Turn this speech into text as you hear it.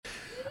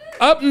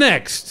Up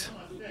next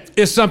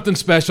is something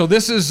special.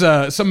 This is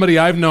somebody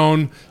I've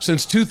known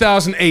since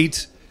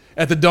 2008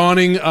 at the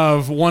dawning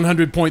of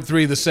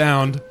 100.3 The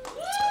Sound.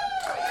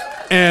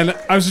 And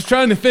I was just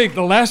trying to think,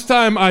 the last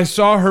time I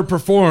saw her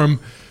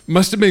perform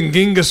must have been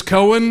Genghis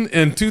Cohen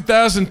in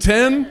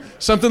 2010,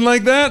 something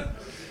like that.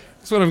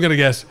 That's what I'm going to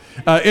guess.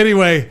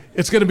 Anyway,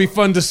 it's going to be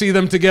fun to see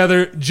them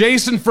together.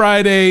 Jason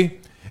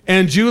Friday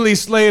and Julie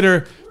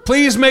Slater.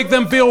 Please make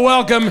them feel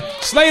welcome.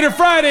 Slater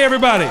Friday,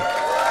 everybody.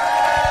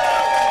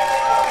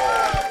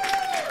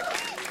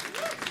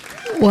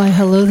 Why,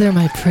 hello there,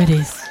 my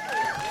pretties.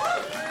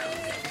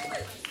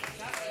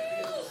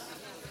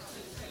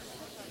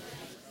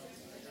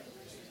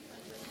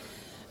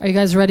 Are you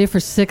guys ready for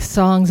 6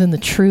 songs and the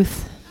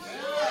truth?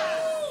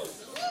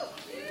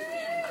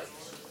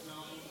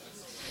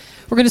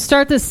 We're going to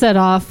start this set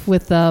off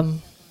with, I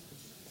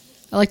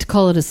like to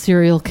call it a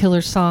serial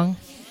killer song,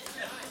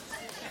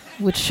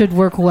 which should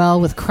work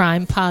well with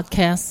crime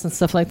podcasts and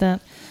stuff like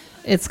that.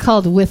 It's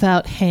called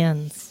Without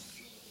Hands.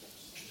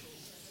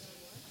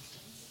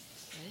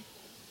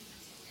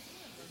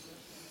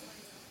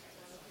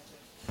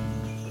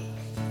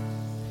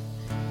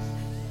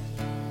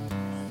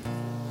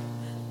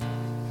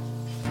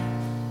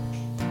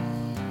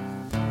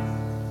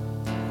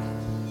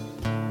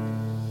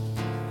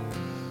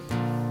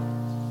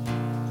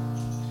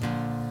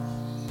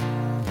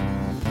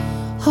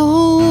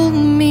 Hold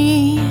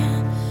me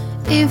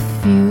if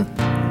you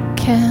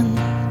can.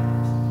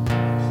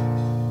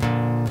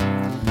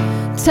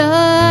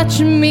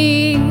 Touch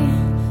me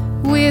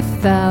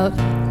without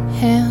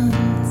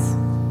hands.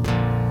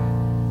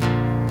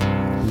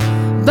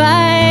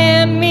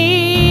 Buy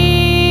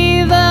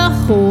me the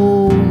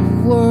whole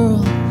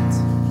world.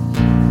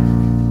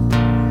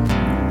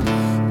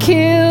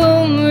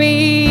 Kill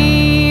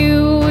me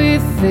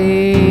with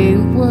a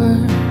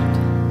word.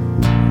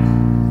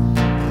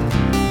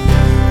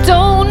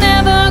 Don't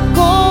ever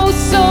go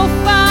so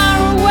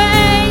far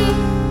away.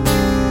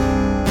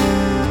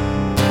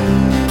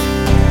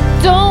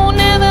 Don't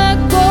ever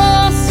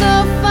go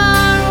so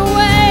far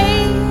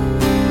away.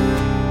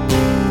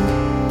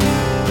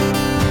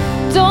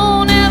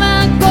 Don't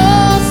ever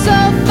go so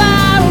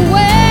far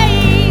away.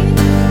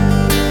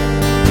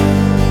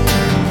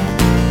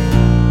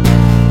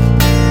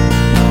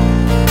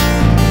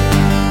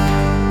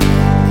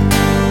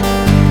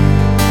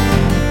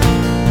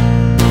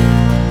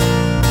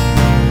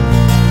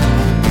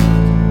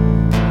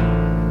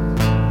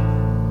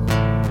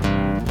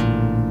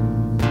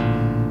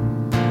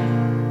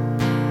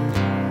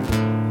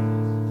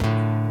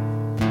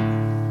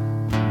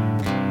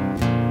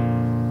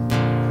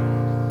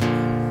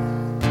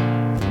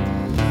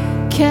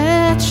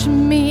 Catch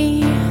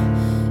me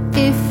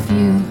if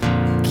you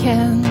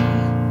can.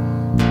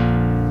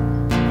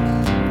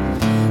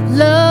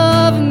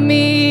 Love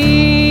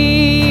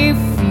me if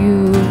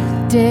you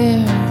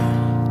dare.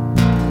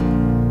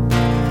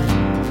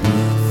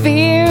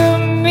 Fear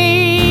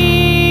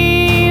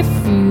me if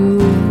you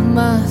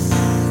must.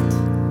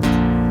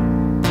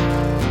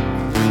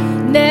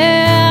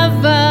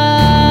 Never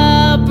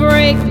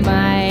break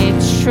my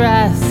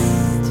trust.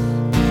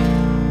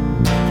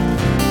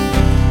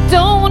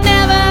 Don't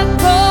ever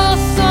go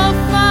so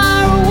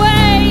far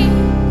away.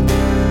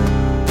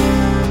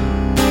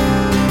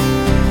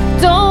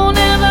 Don't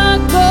ever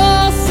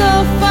go so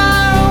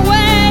far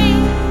away.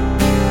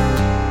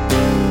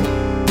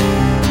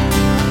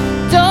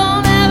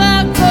 Don't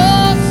ever go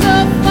so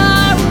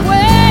far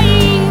away.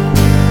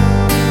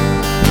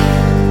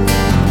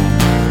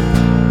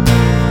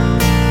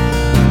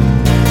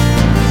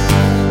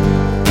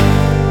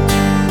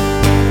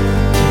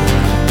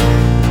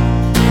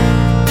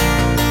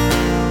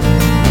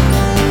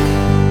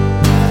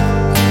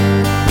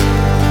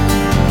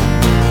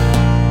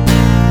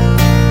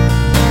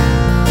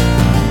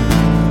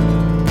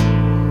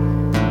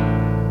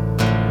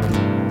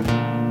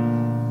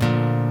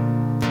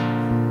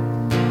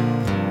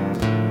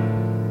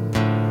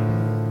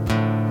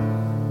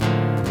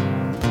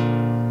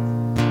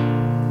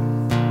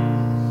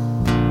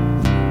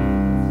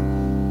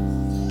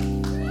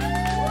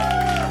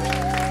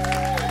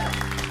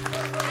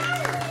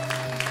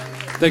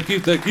 Thank you,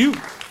 thank you.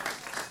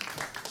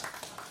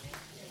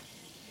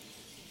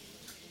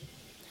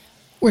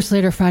 We're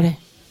Slater Friday.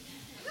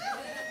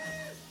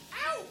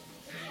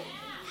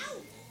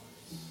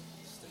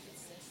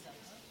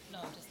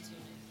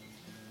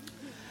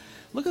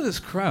 Look at this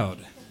crowd.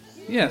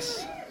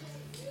 Yes.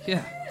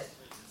 Yeah.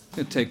 I'm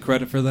going to take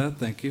credit for that.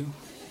 Thank you.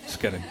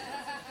 Just kidding.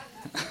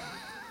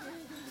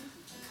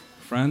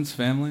 Friends,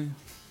 family.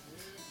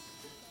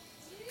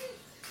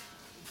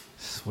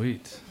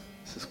 Sweet.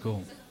 This is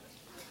cool.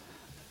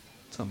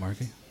 What's up,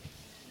 Marky?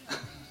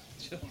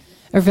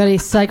 Everybody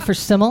psyched for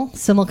Simmel?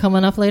 Simmel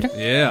coming up later?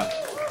 Yeah.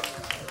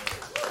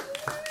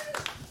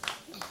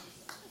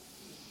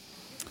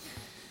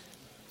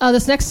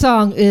 This next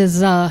song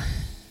is not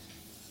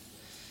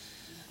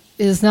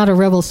a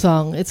rebel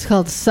song. It's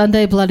called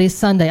Sunday Bloody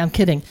Sunday. I'm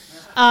kidding.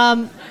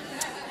 So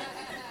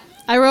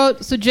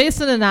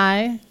Jason and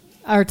I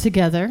are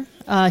together.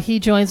 He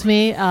joins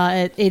me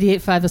at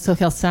 88.5 of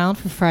SoCal Sound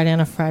for Friday on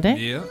a Friday.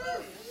 Yeah.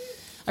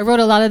 I wrote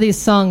a lot of these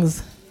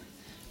songs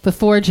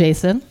before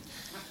Jason.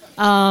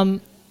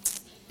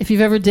 If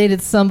you've ever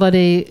dated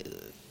somebody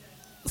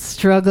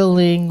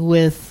struggling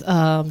with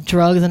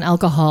drugs and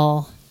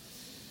alcohol,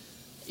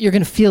 you're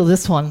going to feel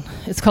this one.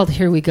 It's called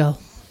Here We Go.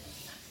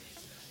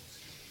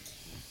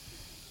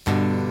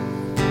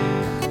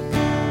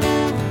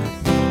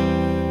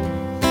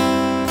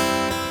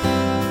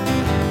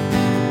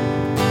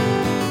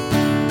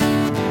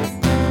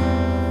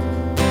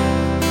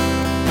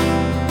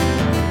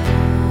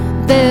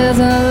 There's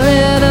a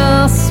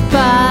little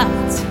spot,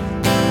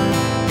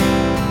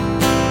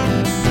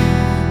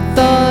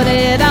 thought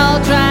it all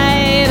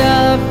dried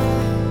up.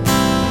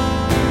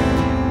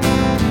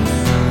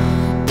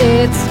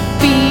 It's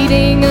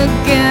beating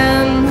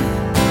again.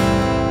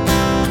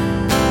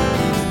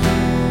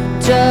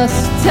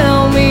 Just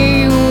tell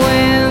me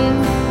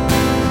when.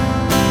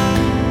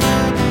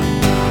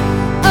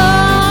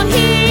 Oh,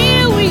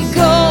 here we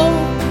go.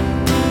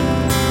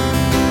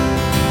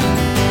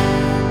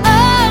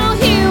 Oh,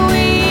 here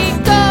we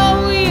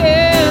go,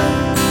 yeah.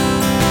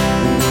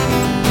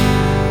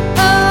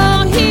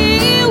 Oh,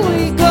 here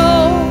we go.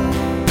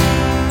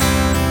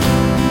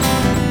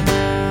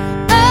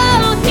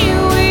 Oh,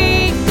 here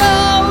we go,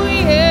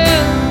 yeah.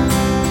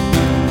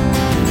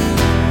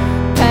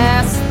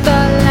 Past the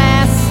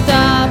last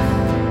stop,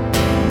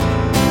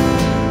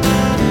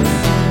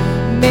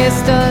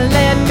 Mister,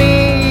 let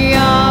me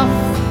off.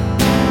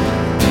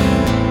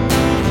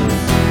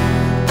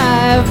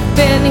 I've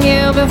been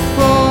here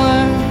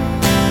before.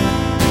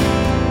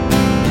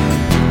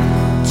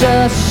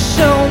 Just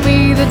show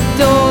me the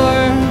door.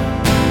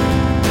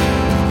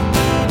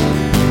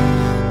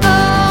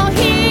 Oh,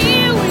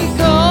 here we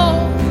go.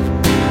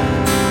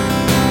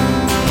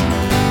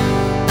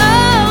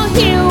 Oh,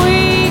 here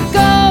we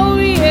go,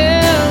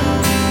 yeah.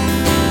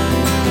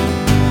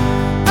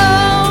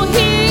 Oh,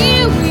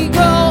 here we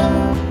go.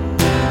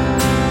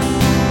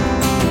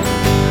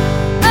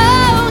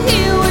 Oh,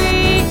 here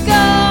we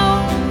go.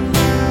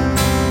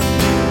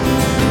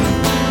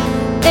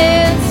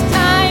 It's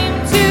time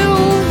to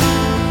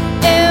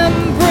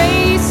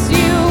embrace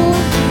you.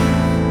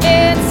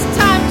 It's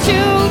time to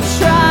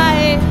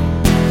try.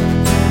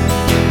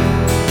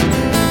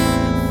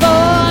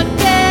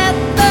 Forget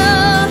the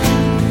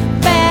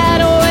bad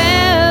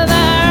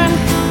weather.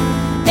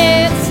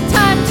 It's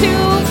time to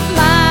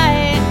fly.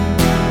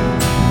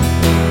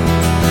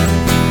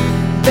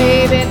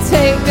 Baby,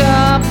 take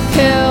a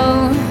pill.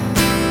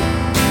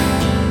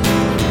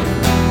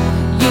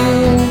 You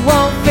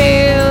won't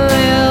feel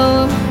ill.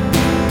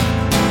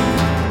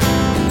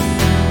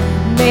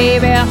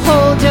 Maybe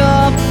hold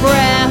your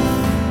breath.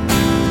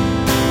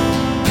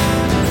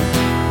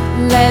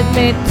 Let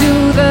me do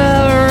the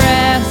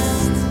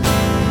rest.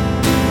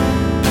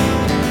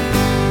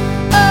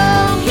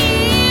 Oh,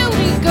 here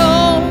we go.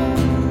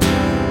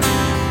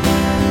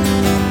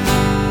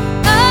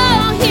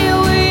 Oh, here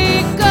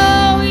we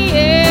go,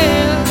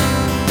 yeah.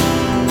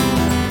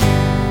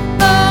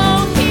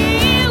 Oh,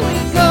 here we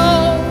go.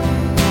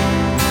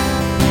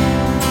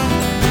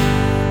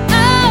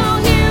 Oh,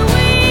 here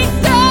we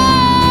go.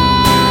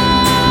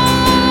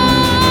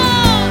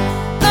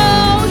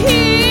 Oh,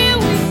 here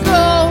we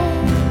go.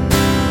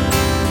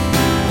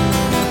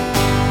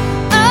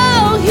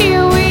 Oh,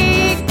 here we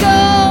go.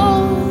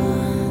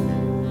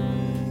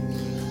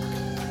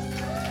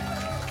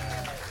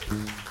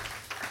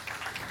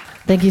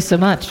 Thank you so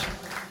much.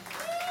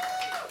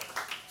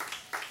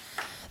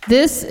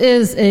 This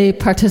is a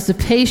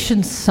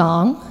participation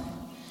song.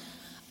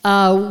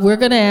 We're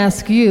going to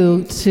ask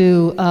you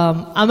to,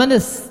 I'm going to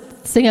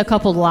sing a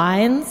couple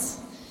lines,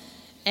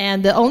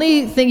 and the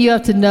only thing you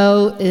have to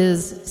know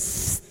is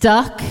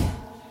stuck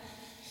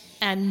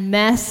and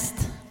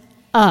messed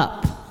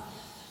up.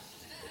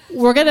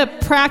 We're going to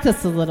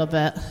practice a little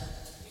bit.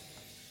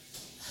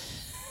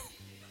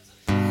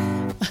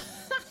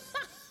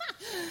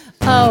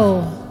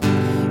 Oh,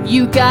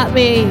 you got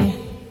me.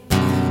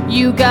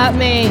 You got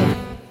me.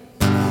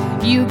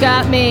 You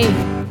got me.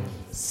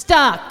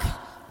 Stuck.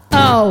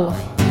 Oh,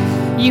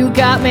 you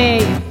got me.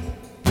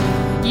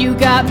 You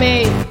got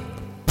me.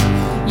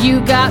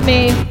 You got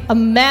me.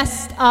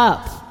 Messed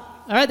up.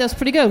 All right, that's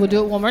pretty good. We'll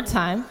do it one more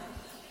time.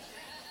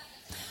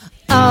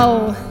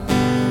 Oh,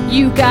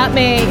 you got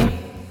me.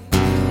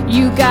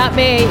 You got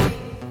me.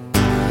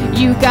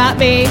 You got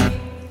me.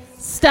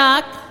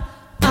 Stuck.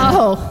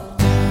 Oh,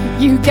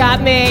 you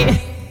got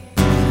me.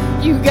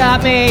 You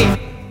got me.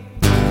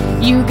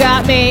 You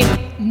got me.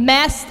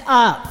 Messed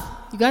up.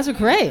 You guys are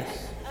great.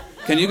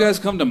 Can you guys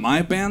come to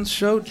my band's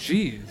show?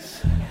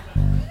 Jeez.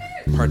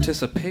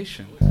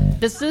 Participation.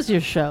 This is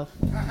your show.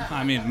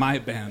 I mean, my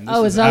band. This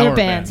Oh, is his other our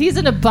bands. band. He's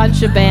in a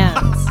bunch of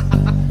bands.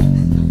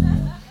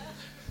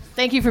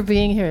 Thank you for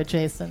being here,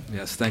 Jason.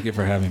 Yes, thank you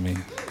for having me.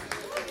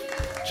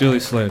 Julie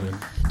Slater.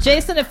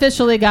 Jason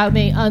officially got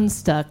me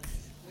unstuck.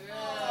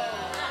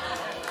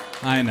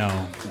 I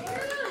know.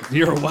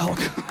 You're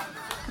welcome.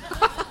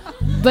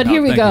 But No,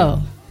 here we thank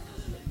go.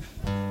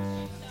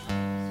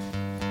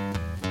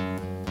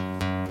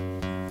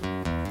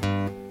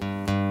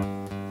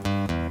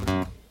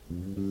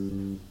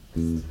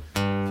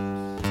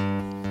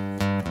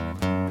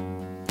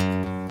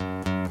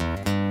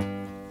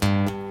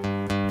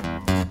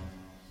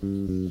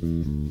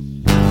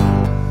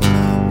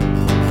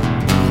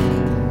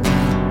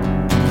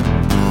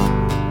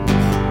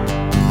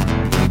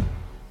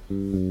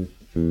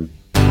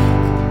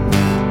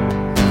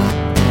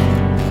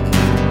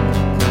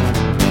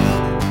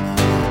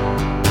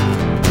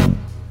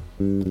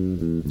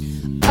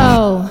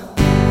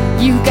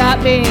 You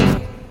got me.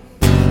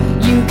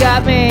 You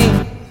got me.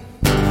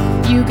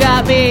 You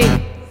got me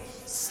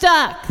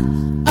stuck.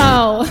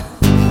 Oh,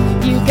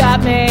 you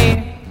got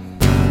me.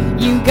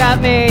 You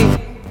got me.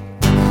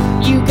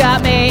 You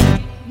got me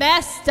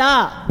messed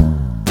up.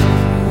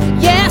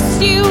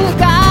 Yes, you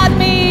got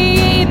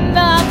me in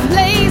a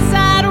place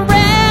I'd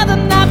rather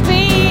not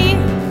be.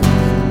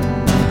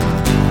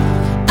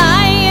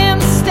 I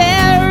am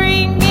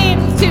staring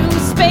into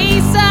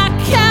space I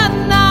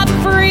cannot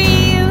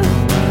breathe.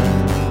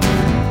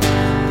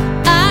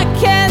 I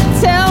can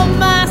tell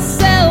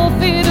myself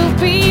it'll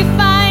be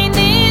fine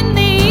in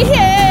the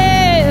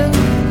end.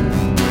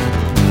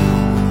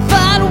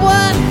 But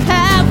what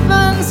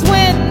happens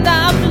when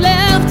I'm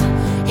left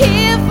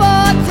here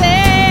for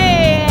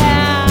dead?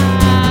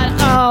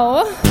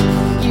 Oh,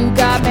 you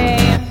got me.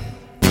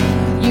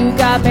 You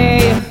got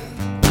me.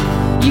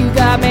 You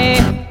got me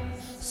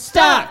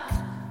stuck.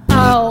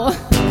 Oh,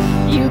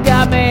 you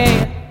got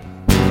me.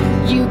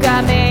 You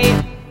got me.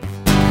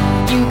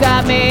 You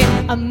got me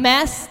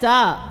messed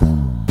up.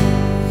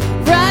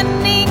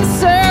 Running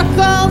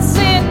circles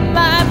in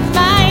my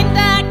mind,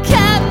 I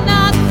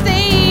cannot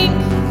think.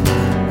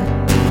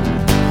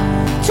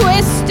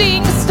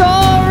 Twisting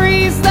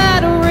stories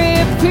that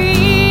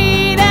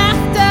repeat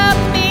after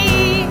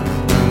me.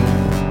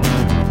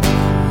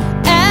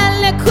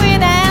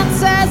 Eloquent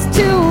answers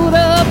to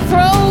the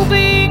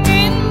probing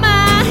in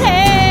my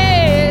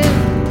head.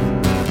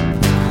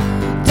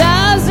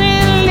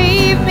 Doesn't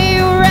leave me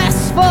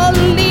restful,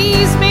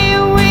 leaves me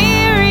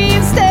weary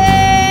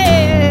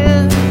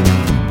instead.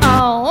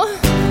 Oh,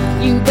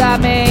 you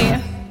got me.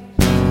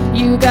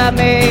 You got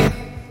me.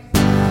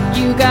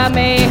 You got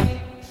me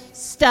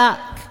stuck.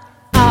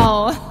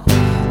 Oh,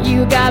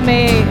 you got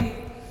me.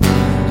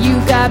 You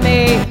got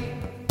me.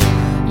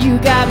 You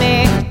got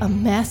me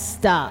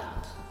messed up.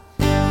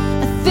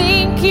 I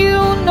think you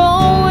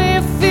know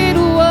if it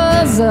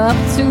was up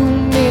to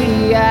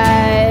me,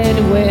 I'd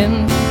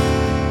win.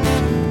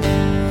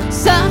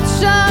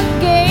 Such a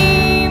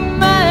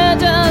game, I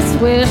just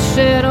wish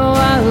it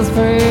was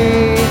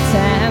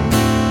pretend.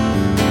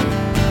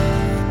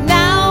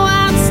 Now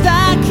I'm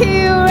stuck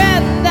here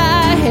and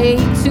I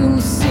hate to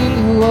see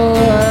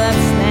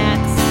what's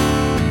next.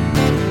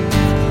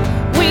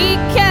 We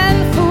can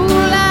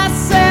fool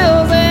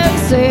ourselves and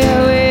say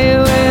we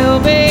will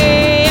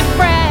be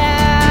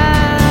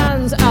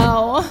friends.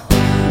 Oh,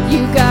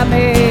 you got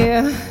me.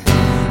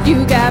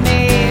 You got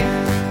me.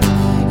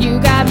 You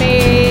got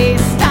me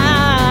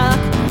stuck.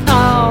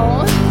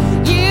 Oh,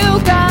 you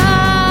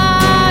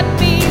got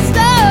me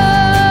stuck.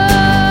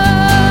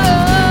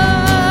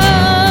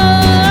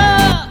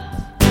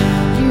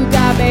 You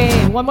got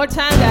me. One more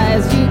time,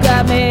 guys. You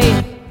got me.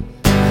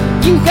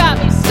 You got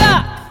me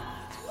stuck.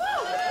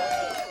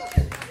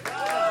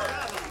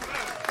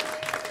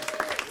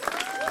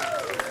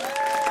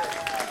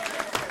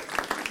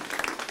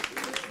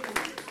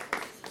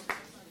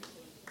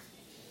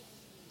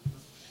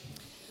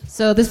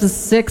 So this is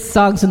 6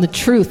 songs in the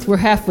truth. We're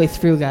halfway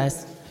through,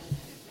 guys.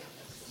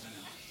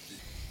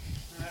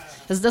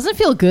 Doesn't it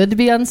feel good to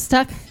be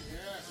unstuck?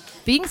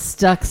 Being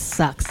stuck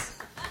sucks.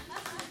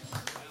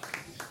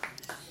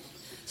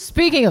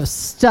 Speaking of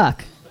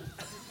stuck,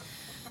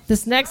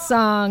 this next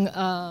song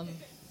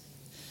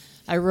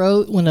I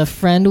wrote when a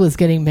friend was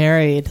getting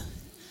married,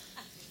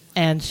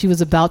 and she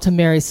was about to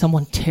marry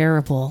someone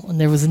terrible,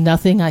 and there was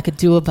nothing I could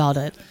do about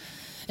it.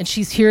 And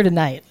she's here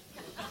tonight.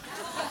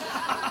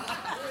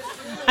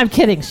 I'm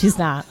kidding, she's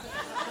not.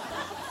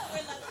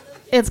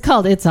 It's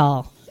called It's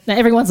All. Now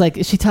everyone's like,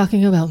 is she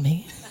talking about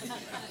me?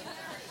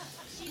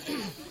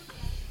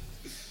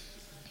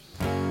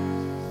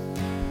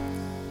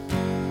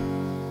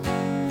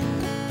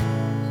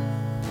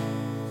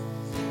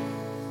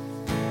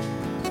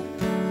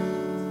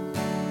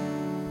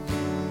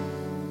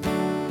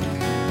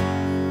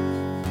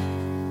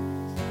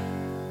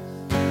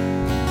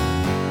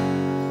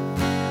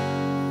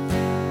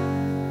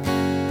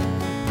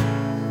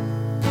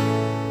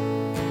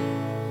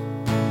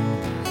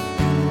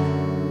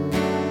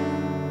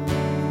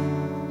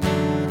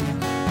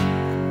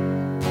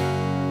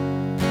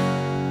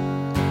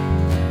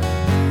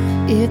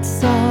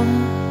 It's all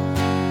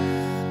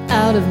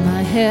out of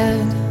my head,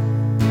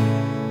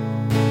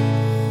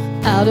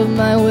 out of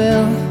my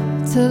will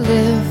to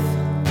live,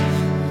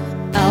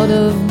 out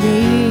of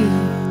me.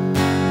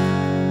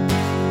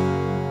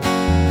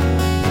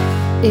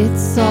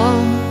 It's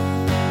all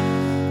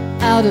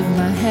out of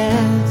my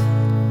head,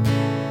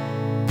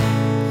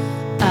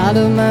 out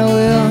of my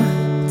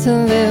will to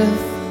live,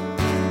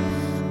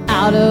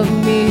 out of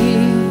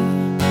me.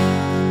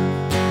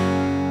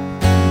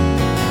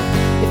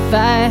 If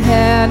I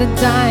had a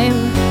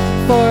dime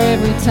for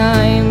every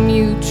time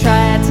you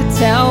tried to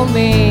tell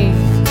me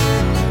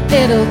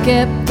it'll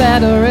get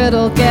better,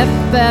 it'll get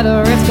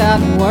better, it's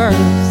gotten worse.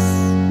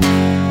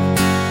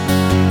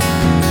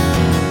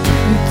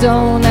 You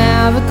don't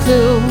have a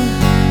clue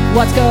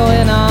what's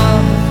going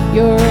on.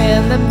 You're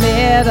in the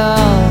middle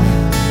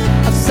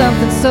of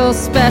something so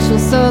special,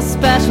 so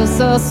special,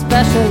 so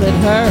special it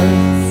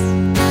hurts.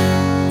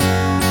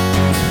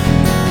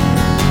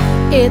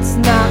 It's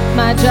not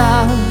my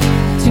job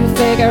to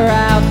figure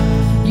out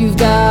you've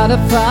got a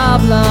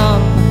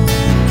problem.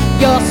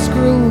 You're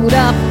screwed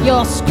up,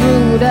 you're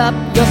screwed up,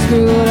 you're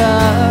screwed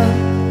up.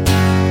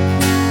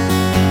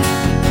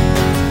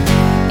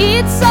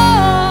 It's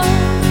all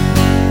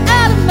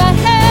out of my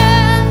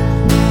head,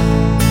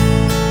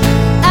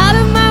 out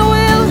of my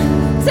will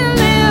to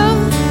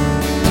live,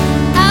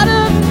 out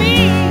of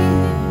me.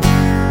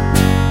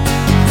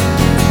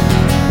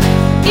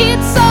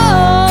 It's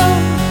all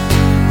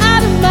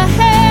out of my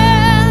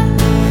head,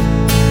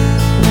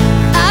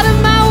 out of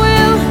my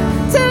will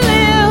to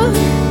live,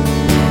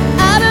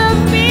 out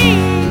of me.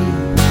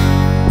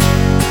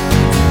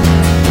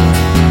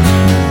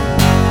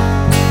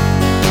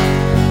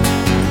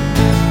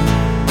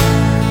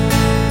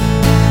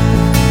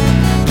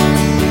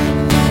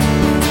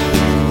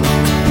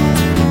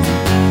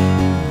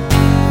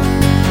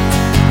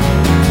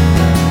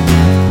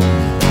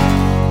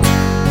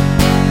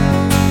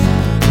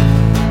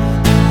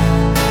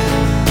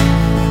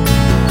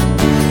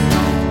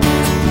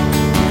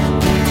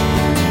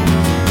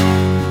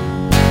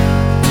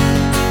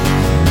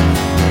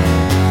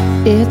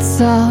 It's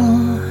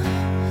all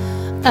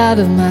out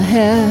of my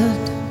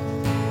head,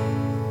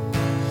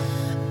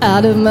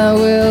 out of my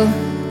will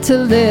to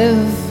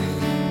live,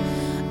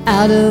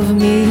 out of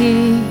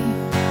me.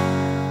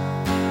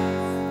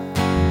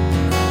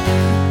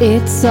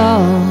 It's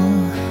all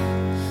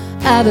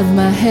out of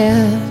my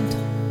head,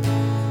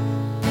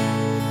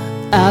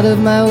 out of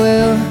my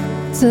will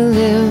to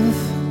live,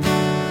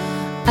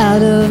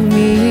 out of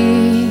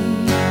me.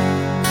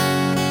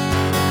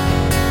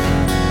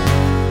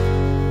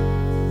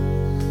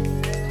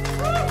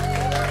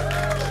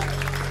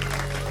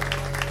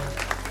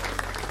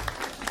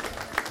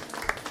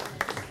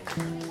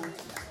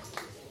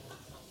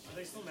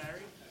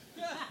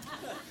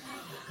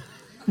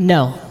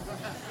 No.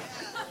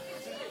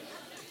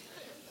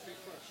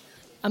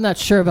 I'm not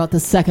sure about the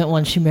second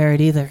one she married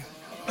either.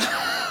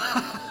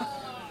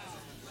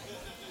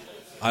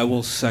 I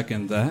will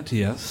second that,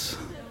 yes.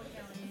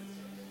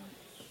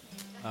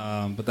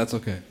 But that's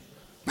okay.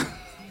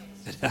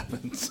 It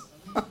happens.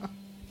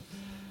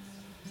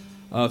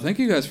 Thank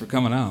you guys for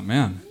coming out,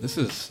 man. This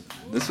is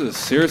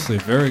seriously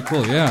very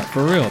cool. Yeah,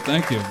 for real.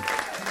 Thank you.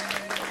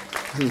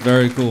 This is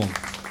very cool.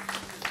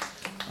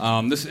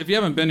 If you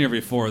haven't been here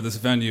before, this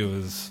venue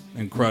is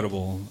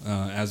incredible.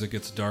 As it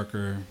gets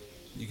darker,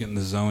 you get in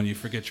the zone. You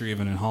forget you're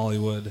even in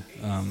Hollywood.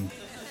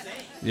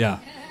 Yeah,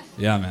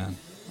 man.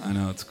 I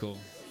know, it's cool.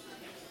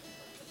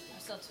 I'm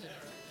still tuning.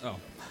 Oh,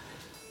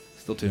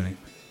 still tuning.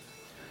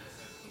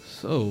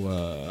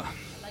 So,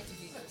 I'd like to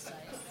be precise.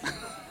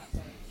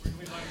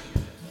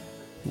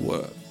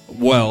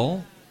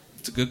 well,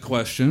 it's a good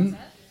question.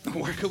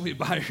 Where could we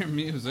buy your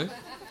music?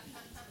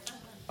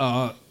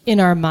 In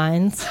our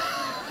minds.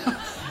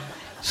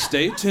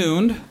 Stay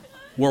tuned.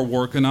 We're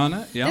working on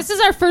it. Yeah. This is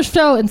our first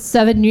show in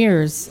 7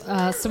 years,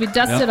 so we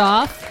dusted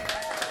off.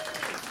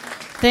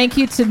 Thank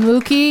you to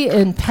Mookie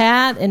and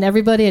Pat and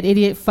everybody at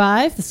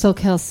 88.5, the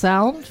SoCal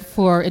Sound,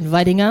 for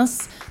inviting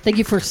us. Thank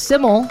you for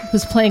Simmel,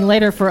 who's playing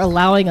later, for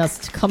allowing us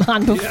to come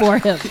on before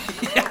him.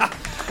 Yeah.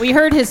 We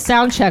heard his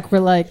sound check. We're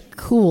like,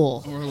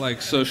 cool. We're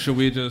like, so should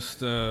we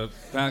just back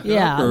up?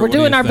 Yeah, or we're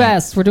doing our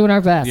best. We're doing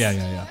our best.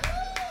 Yeah.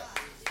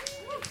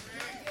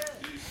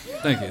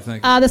 Thank you.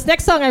 This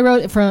next song I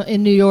wrote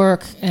in New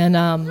York, and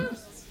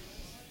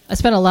I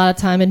spent a lot of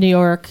time in New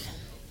York,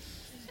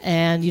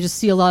 and you just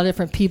see a lot of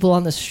different people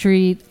on the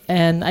street,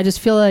 and I just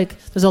feel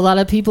like there's a lot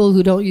of people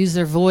who don't use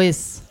their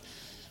voice,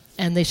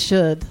 and they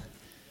should,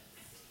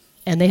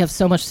 and they have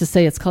so much to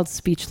say. It's called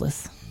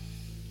Speechless.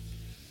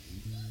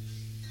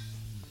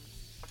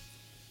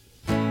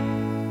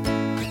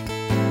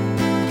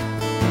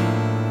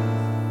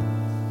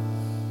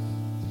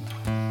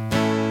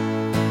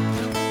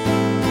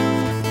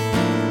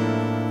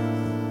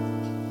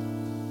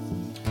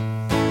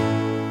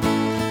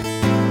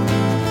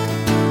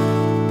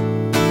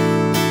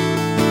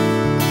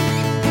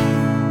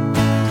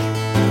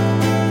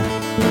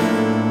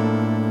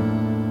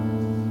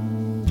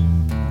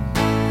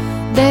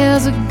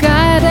 There's a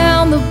guy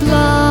down the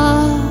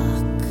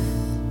block.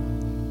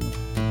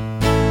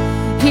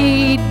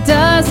 He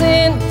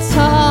doesn't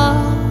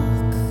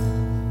talk.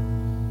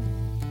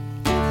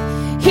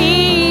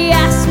 He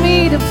asked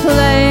me to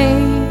play.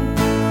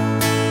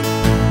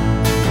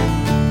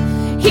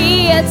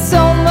 He had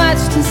so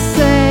much to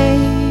say.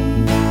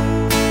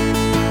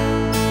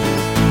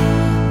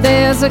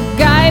 There's a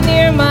guy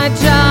near my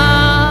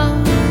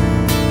job.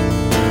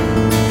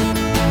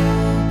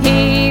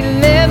 He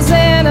lives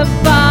in a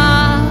box.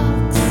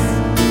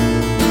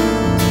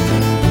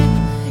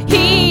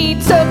 He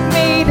took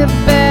me to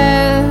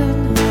bed.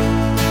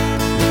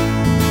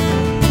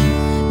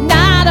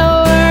 Not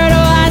a word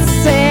I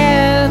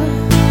said.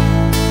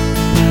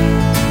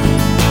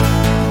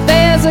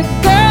 There's a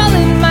girl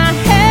in my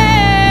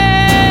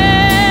head.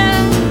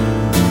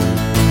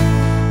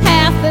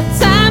 Half the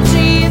time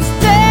she is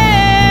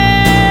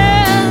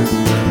dead.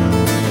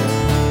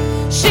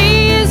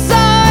 She is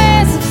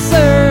always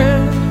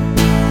absurd.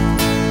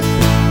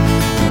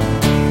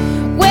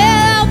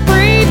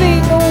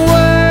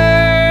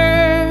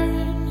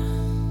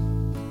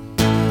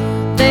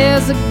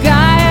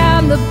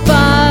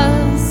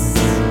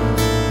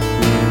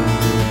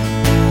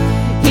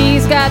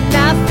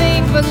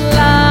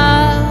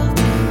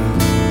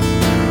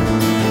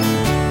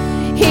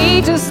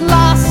 he just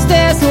lost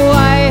his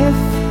wife.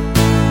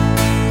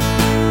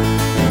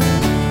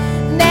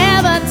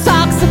 Never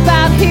talks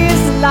about his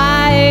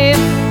life.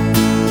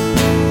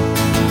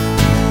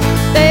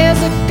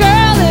 There's a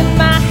girl in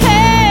my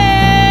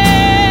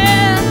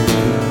hand.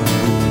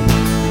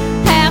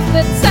 Half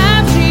the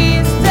time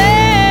she's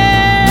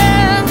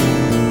there.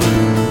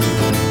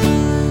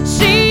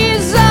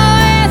 She's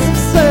always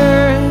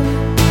absurd.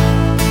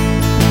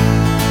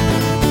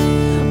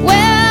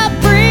 Well,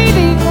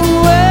 breathing the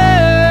word.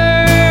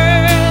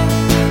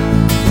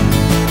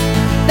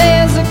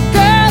 There's a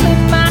girl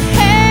in my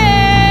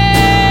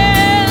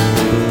hand.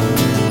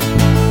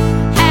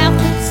 Half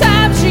the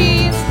time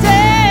she's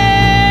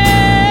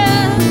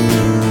dead.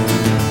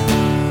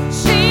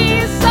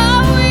 She's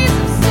always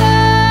absurd.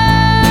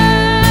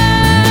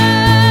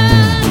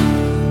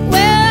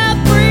 Well,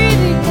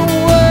 breathing the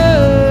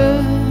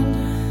word.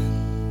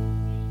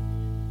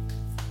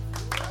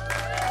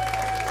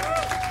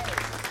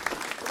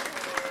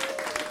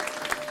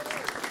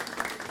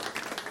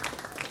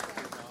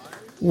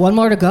 One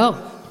more to go.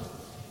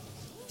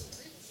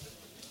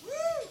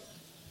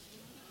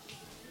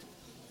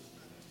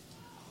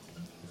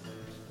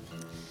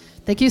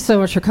 Thank you so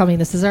much for coming.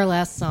 This is our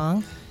last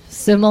song.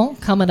 Simmel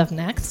coming up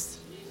next.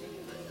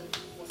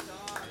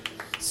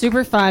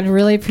 Super fun.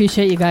 Really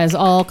appreciate you guys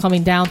all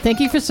coming down. Thank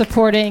you for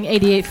supporting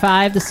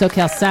 88.5, the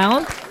SoCal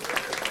Sound.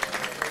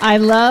 I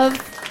love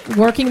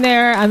working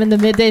there. I'm in the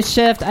midday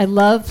shift. I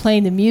love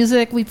playing the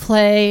music we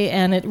play,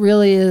 and it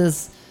really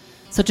is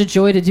such a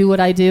joy to do what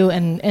I do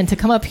and to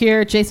come up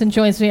here. Jason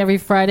joins me every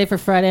Friday for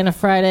Friday and a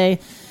Friday.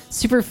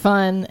 Super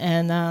fun,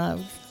 and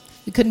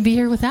we couldn't be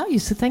here without you,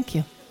 so thank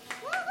you.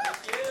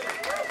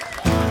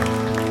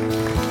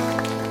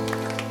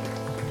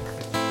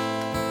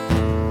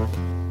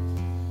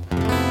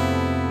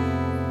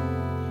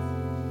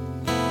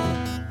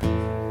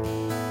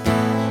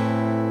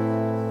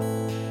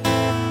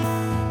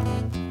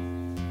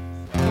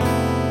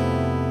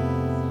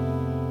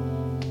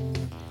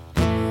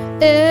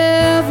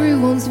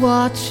 Everyone's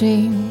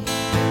watching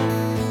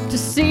to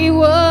see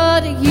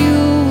what you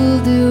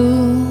will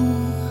do.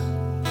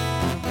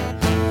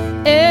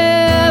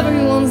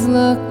 Everyone's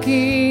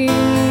looking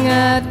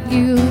at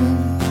you.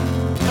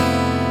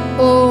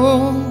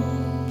 Oh,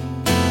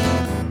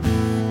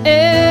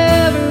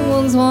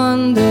 everyone's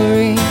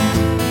wondering,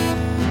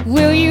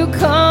 will you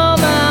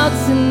come out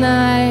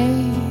tonight?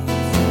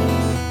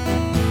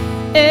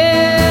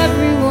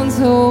 Everyone's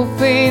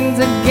hoping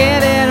to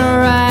get it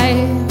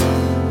right.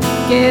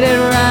 Get it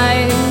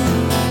right.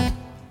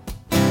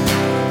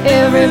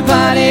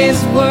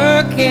 Everybody's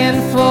working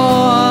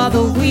for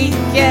the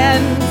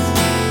weekend.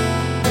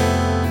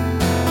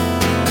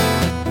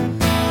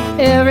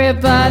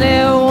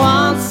 Everybody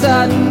wants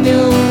a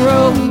new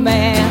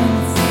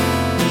romance.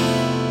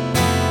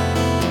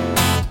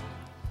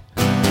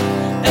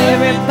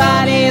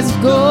 Everybody's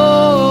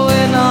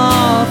going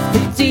off the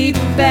deep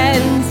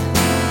end.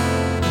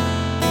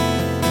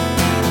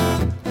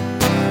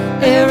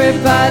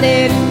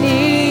 Everybody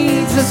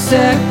needs a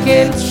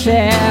second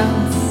chance.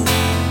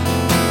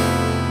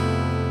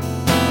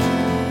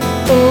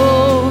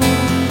 Oh,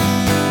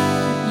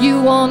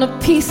 you want a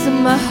piece of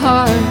my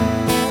heart?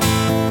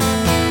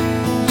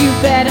 You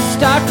better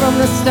start from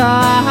the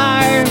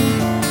start.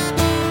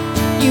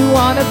 You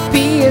wanna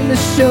be in the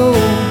show?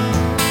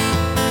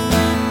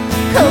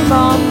 Come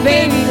on,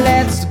 baby,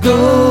 let's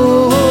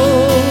go.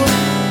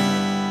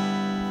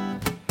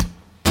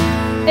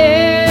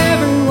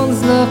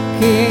 Everyone's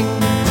looking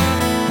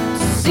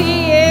to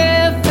see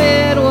if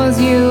it was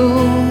you.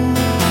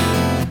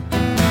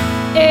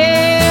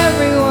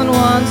 Everyone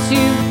wants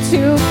you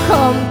to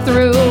come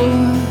through.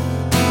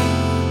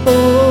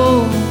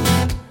 Oh,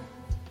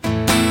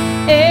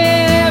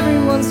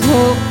 everyone's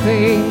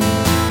hoping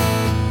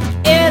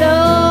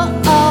it'll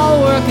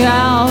all work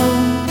out.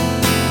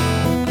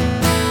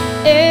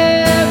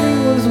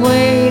 Everyone's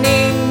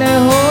waiting to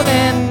hold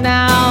it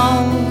now.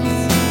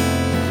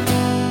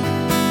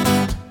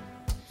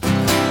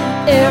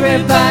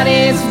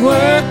 Everybody's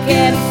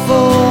working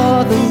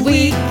for the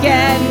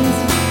weekend.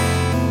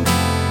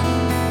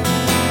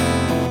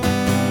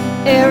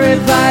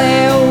 Everybody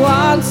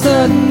wants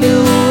a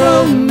new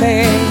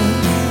romance.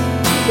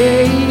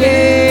 Yeah,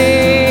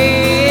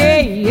 yeah,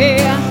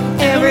 yeah.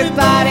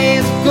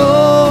 Everybody's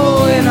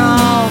going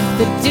off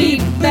the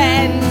deep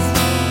end.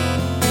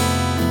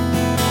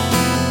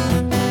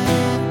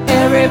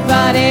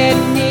 Everybody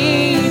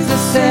needs a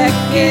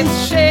second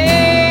chance.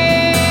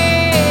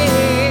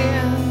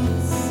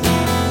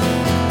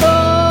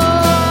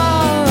 Oh,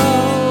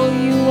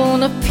 you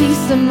want a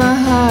piece of my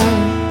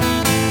heart?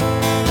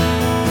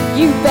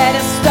 You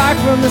better start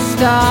from the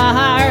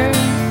start.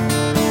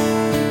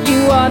 You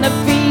wanna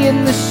be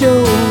in the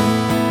show?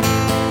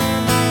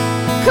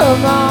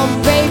 Come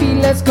on, baby,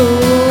 let's go.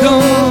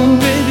 Come on,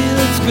 baby,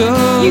 let's go.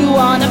 You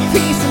want a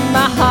piece of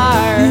my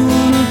heart? You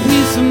want a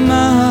piece of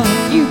my heart?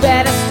 You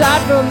better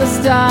start from the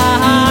start.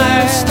 You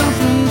better start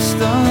from the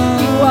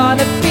start. You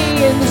wanna be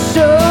in the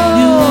show?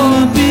 You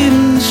wanna be in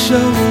the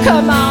show?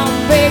 Come on,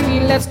 baby,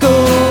 let's go.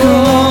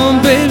 Come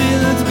on, baby,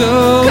 let's go.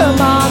 go.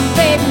 Come on,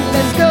 baby,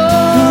 let's go.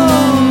 Come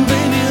on,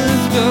 baby,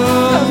 let's go.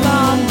 Come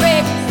on,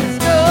 baby, let's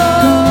go.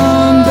 Come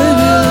on,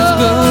 baby, let's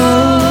go.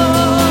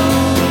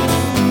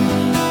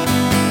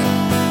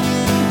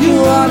 You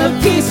want a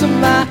piece of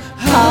my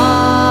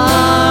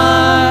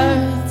heart.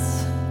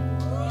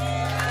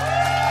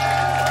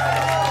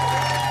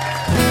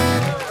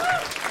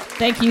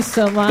 Thank you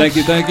so much. Thank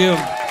you, thank you.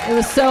 It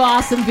was so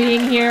awesome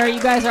being here.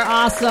 You guys are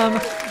awesome.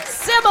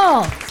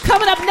 Sybil,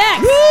 coming up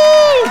next.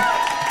 Woo!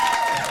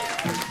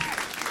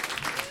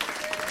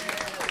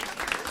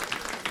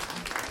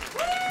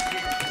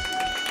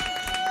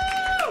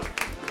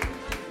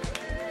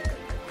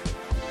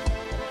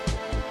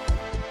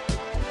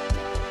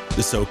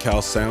 The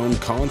SoCal Sound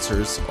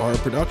concerts are a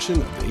production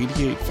of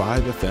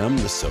 88.5 FM,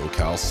 The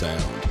SoCal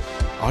Sound.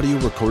 Audio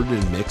recorded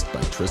and mixed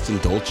by Tristan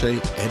Dolce,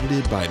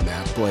 edited by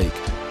Matt Blake.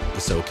 The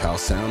SoCal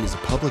Sound is a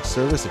public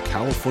service of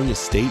California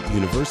State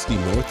University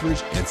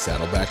Northridge and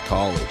Saddleback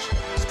College.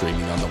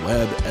 Streaming on the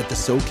web at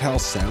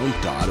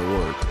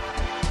thesocalsound.org.